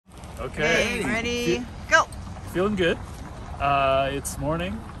Okay. Ready, go. Feeling good. It's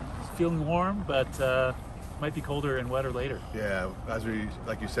morning. Feeling warm, but might be colder and wetter later. Yeah,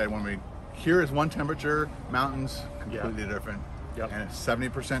 like you said, when we here is one temperature, mountains completely different. Yep. And a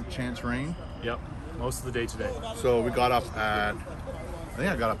 70% chance rain. Yep. Most of the day today. So we got up at, I think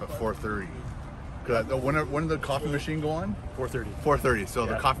I got up at 4:30. Cause when did the coffee machine go on? 4:30. 4:30. So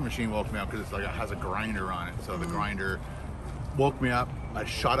the coffee machine woke me up because it's like it has a grinder on it. So the grinder woke me up. I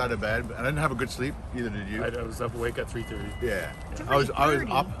shot out of bed. I didn't have a good sleep. Either did you. I was up awake at 3:30. Yeah. I was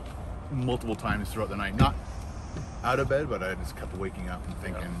up multiple times throughout the night. Not out of bed, but I just kept waking up and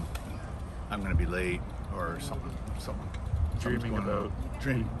thinking I'm gonna be late or something. Dreaming about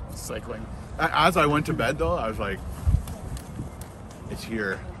cycling. As I went to bed though, I was like, it's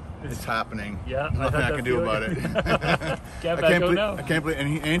here. It's happening. Yeah, nothing I can do about it. I can't believe.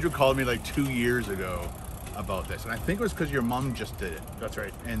 And Andrew called me like 2 years ago about this, and I think it was because your mom just did it. That's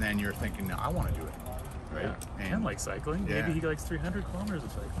right. And then you're thinking, no, I want to do it, right? Yeah. And like cycling. Yeah. Maybe he likes 300 kilometers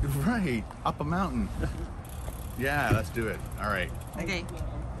of cycling. Right, up a mountain. Yeah, let's do it. All right. Okay.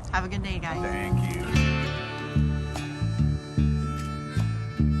 Have a good day, guys. Thank you.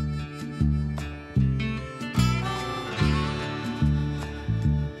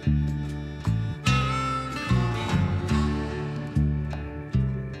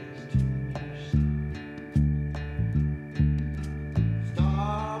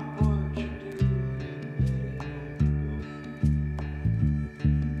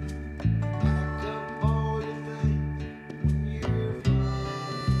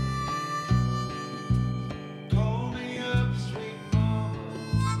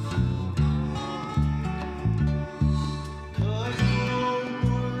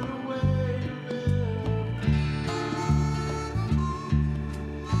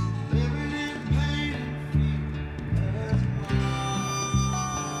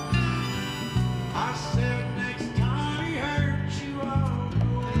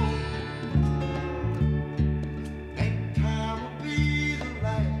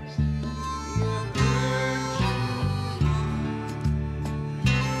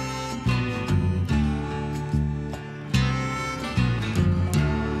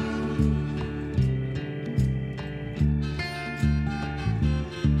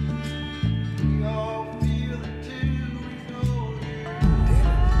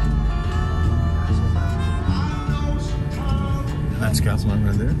 That's Castle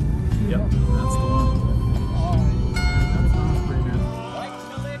right there. Yep, that's the one.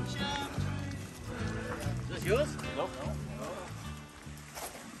 Is this yours? Nope.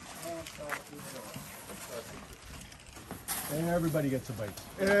 Everybody gets a bite.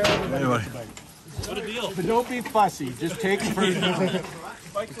 Everybody. What a deal. But don't be fussy. Just take it for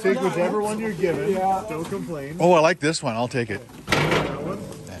take whichever one you're given. Yeah. Don't complain. Oh, I like this one. I'll take it.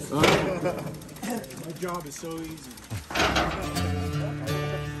 My job is so easy.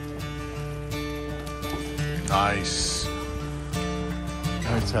 Nice.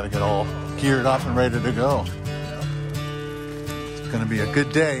 I just had to get all geared up and ready to go. It's going to be a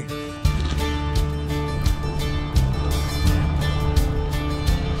good day.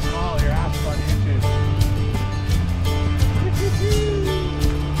 Oh, your ass on YouTube.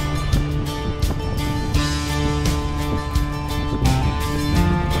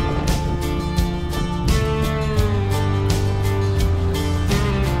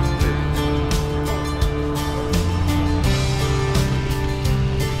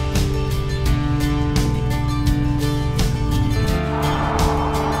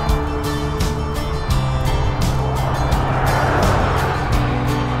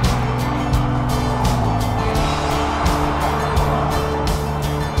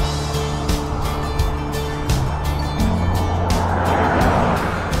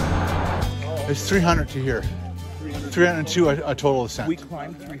 It's 300 to here. 302 a total ascent. We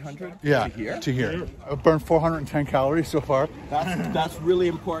climbed 300 yeah, to here. to here. I've burned 410 calories so far. That's really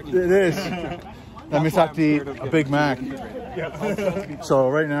important. It is. That means I have to eat a Big Mac. So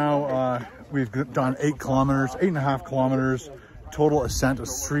right now we've done 8.5 kilometers. Total ascent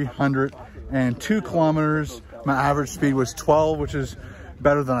was 302 kilometers. My average speed was 12, which is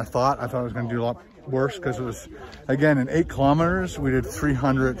better than I thought. I thought I was going to do a lot worse because it was, again, in 8 kilometers, we did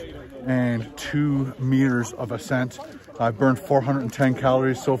 302 meters of ascent. I've burned 410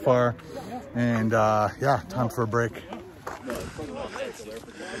 calories so far. And yeah, time for a break.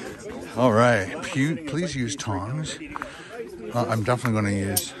 All right, please use tongs. I'm definitely going to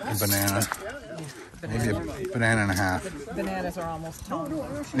use a banana. Maybe a banana and a half. Bananas are almost tongue.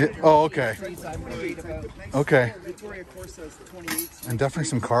 Oh, okay. Okay. And definitely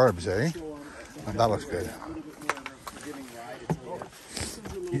some carbs, eh? That looks good.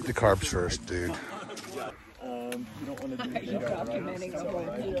 Eat the carbs first, dude. I'm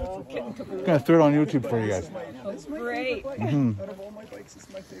gonna throw it on YouTube for you guys. Great.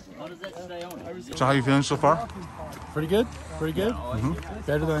 So how you feeling so far? Pretty good, pretty good.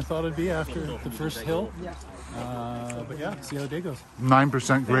 Better than I thought it'd be after the first hill. But yeah, see how the day goes.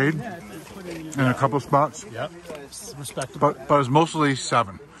 9% grade in a couple spots. Yeah, respectable. But it was mostly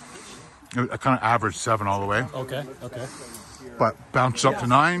 7. I kind of averaged 7 all the way. Okay, okay. But bounced up to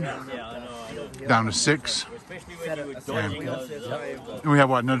 9, down to 6. And we have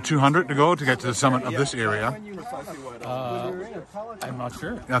what, another 200 to go to get to the summit of this area. I'm not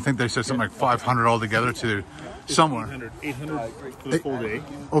sure. I think they said something like 500 altogether to somewhere. 800 for the full day.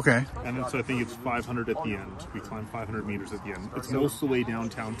 Okay. And then so I think it's 500 at the end. We climb 500 meters at the end. It's most of the way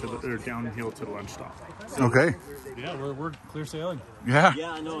downtown to the, or downhill to the lunch stop. So, Okay. Yeah, we're clear sailing. Yeah.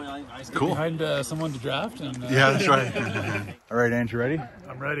 Yeah, I know. I Cool. Behind someone to draft. And Yeah, that's right. All right, Andrew, ready?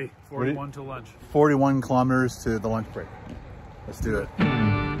 I'm ready. 41 to lunch. 41 kilometers to the lunch break. Let's do it.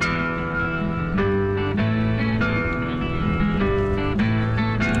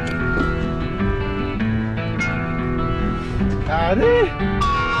 Howdy.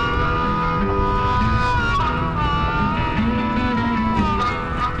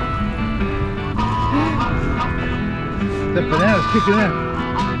 The banana's kicking in.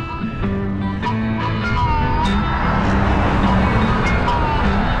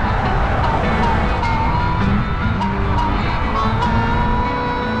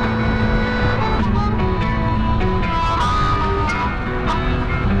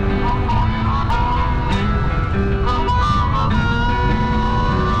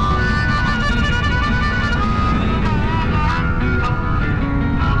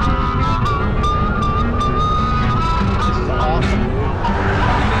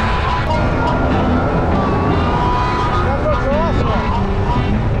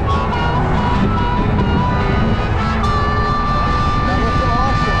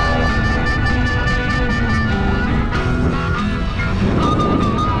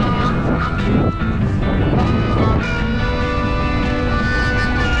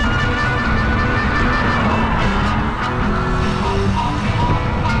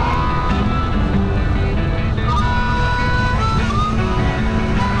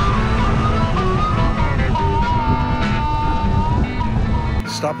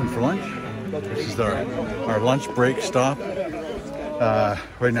 Stopping for lunch. This is our lunch break stop.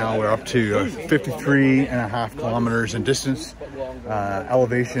 Right now we're up to 53.5 kilometers in distance.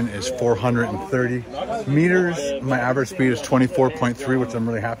 Elevation is 430 meters. My average speed is 24.3, which I'm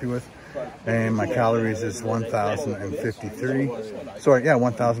really happy with. And my calories is 1,053. Sorry, yeah,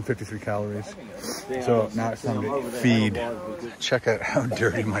 1,053 calories. So now it's time to feed. Check out how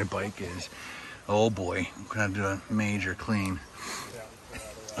dirty my bike is. Oh boy, I'm gonna do a major clean.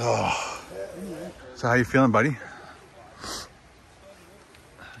 Oh, so how you feeling, buddy?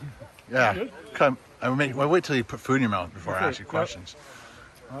 Yeah, come. I wait till you put food in your mouth before I ask you questions.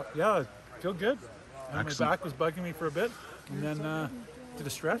 Yeah, I feel good. And my Excellent. back was bugging me for a bit, and then did a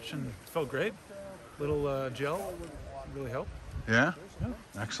stretch and it felt great. Little gel really helped. Yeah,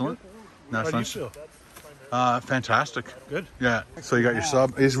 excellent. How Nice do you lunch. feel? Fantastic. Good. Yeah. So you got your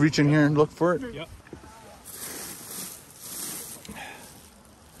sub. Just reach in here and look for it. Yep.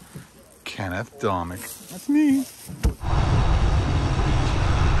 Kenneth Domick. That's me.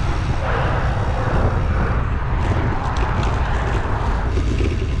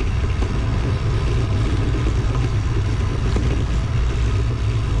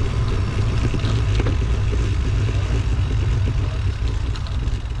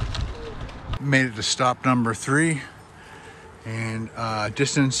 Made it to stop number 3, and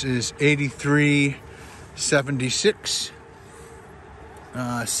distance is 83.76.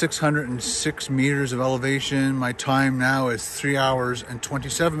 606 meters of elevation. My time now is 3 hours and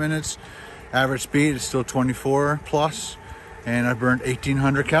 27 minutes. Average speed is still 24 plus, and I burned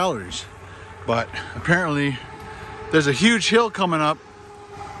 1,800 calories. But apparently there's a huge hill coming up.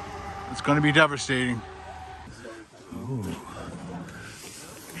 It's going to be devastating. Ooh.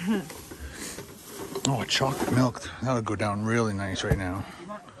 Oh, chocolate milk. That'll go down really nice right now.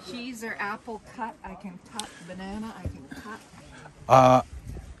 Cheese or apple cut, I can cut. Banana, I can cut.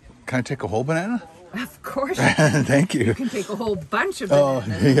 Can I take a whole banana? Of course. Thank you. You can take a whole bunch of Oh,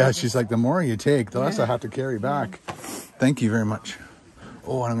 bananas. yeah, she's like, the more you take, the less I have to carry back. Thank you very much.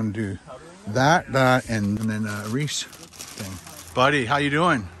 Oh, I'm going to do that, and then Reese thing. Buddy, how you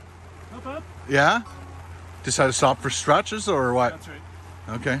doing? Not bad. Yeah? Decided to stop for stretches or what? That's right.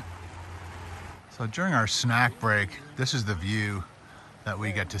 Okay. So during our snack break, this is the view that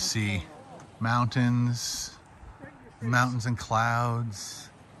we get to see. Mountains and clouds,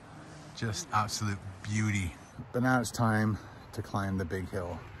 just absolute beauty. But now it's time to climb the big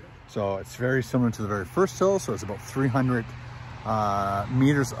hill. So it's very similar to the very first hill. So it's about 300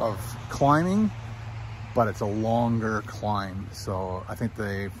 meters of climbing, but it's a longer climb. So I think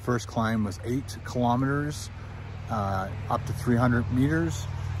the first climb was 8 kilometers, up to 300 meters.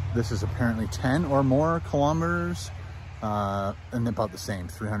 This is apparently 10 or more kilometers, and about the same,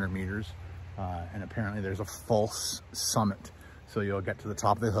 300 meters. And apparently there's a false summit. So you'll get to the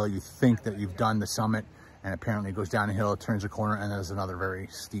top of the hill, you think that you've done the summit, and apparently it goes down a hill, it turns a corner, and there's another very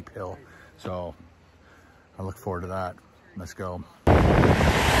steep hill. So I look forward to that. Let's go.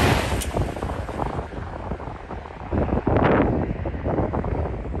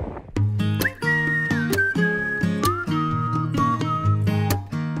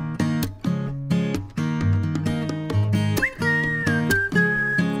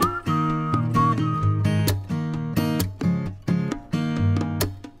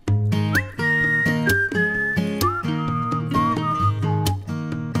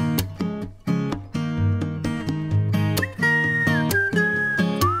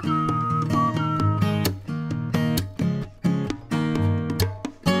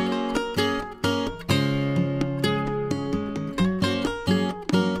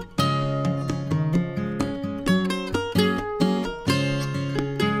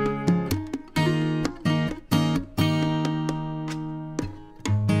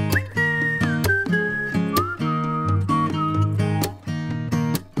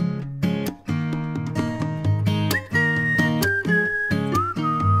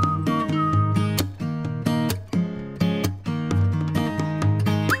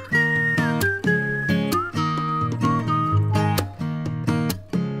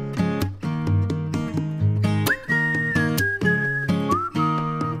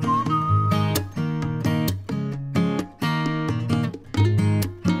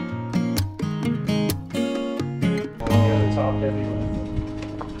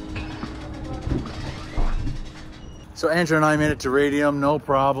 So Andrew and I made it to Radium, no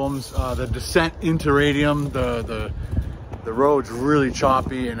problems. The descent into Radium, the road's really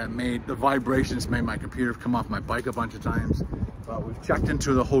choppy, and it made the vibrations made my computer come off my bike a bunch of times. But we've checked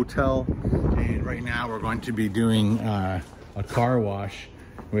into the hotel, and right now we're going to be doing a car wash.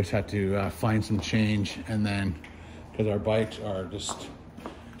 We just had to find some change, and then because our bikes are just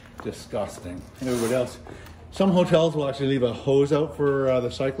disgusting. Everybody else, some hotels will actually leave a hose out for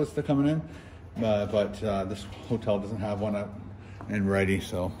the cyclists that are coming in. But this hotel doesn't have one up and ready.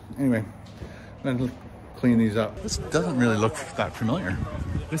 So anyway, I'm gonna clean these up. This doesn't really look that familiar.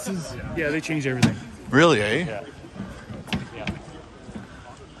 This is, yeah, they changed everything. Really, eh? Yeah. Yeah.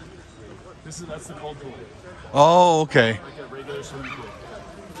 That's the cold pool. Oh, okay. Like a regular swimming pool.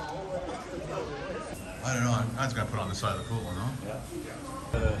 I don't know. I was gonna put it on the side of the pool, no?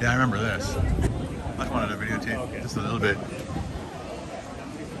 Yeah. Yeah, I remember this. I just wanted to videotape just a little bit.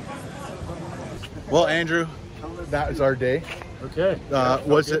 Well, Andrew, that was our day. Okay.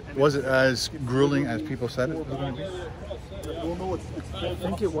 Was it as grueling as people said it was going to be? I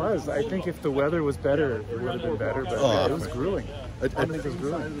think it was. I think if the weather was better, it would have been better, but it was grueling. It was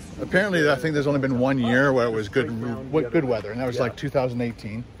grueling. Apparently, I think there's only been 1 year where it was good weather, and that was like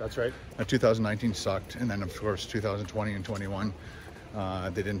 2018. That's right. 2019 sucked, and then of course 2020 and 21,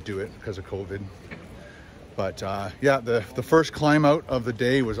 they didn't do it because of COVID. But yeah, the first climb out of the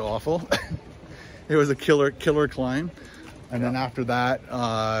day was awful. It was a killer climb, and then after that,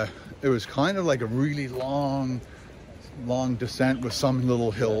 it was kind of like a really long descent with some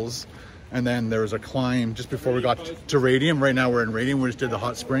little hills, and then there was a climb just before we got to Radium. Right now we're in Radium. We just did the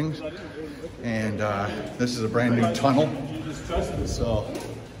hot springs, and this is a brand new tunnel. So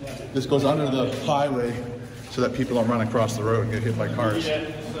this goes under the highway so that people don't run across the road and get hit by cars.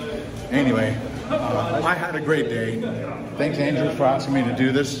 Anyway, I had a great day. Thanks, Andrew, for asking me to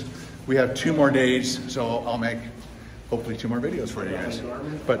do this. We have 2 more days, so I'll make hopefully 2 more videos for you guys.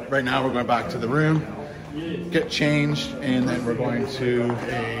 But right now we're going back to the room, get changed, and then we're going to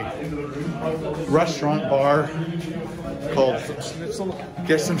a restaurant bar called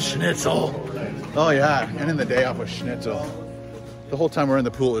Get Some Schnitzel. Oh yeah, and in the day off with schnitzel. The whole time we're in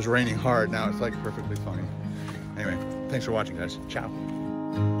the pool it was raining hard. Now it's like perfectly fine. Anyway, thanks for watching, guys. Ciao.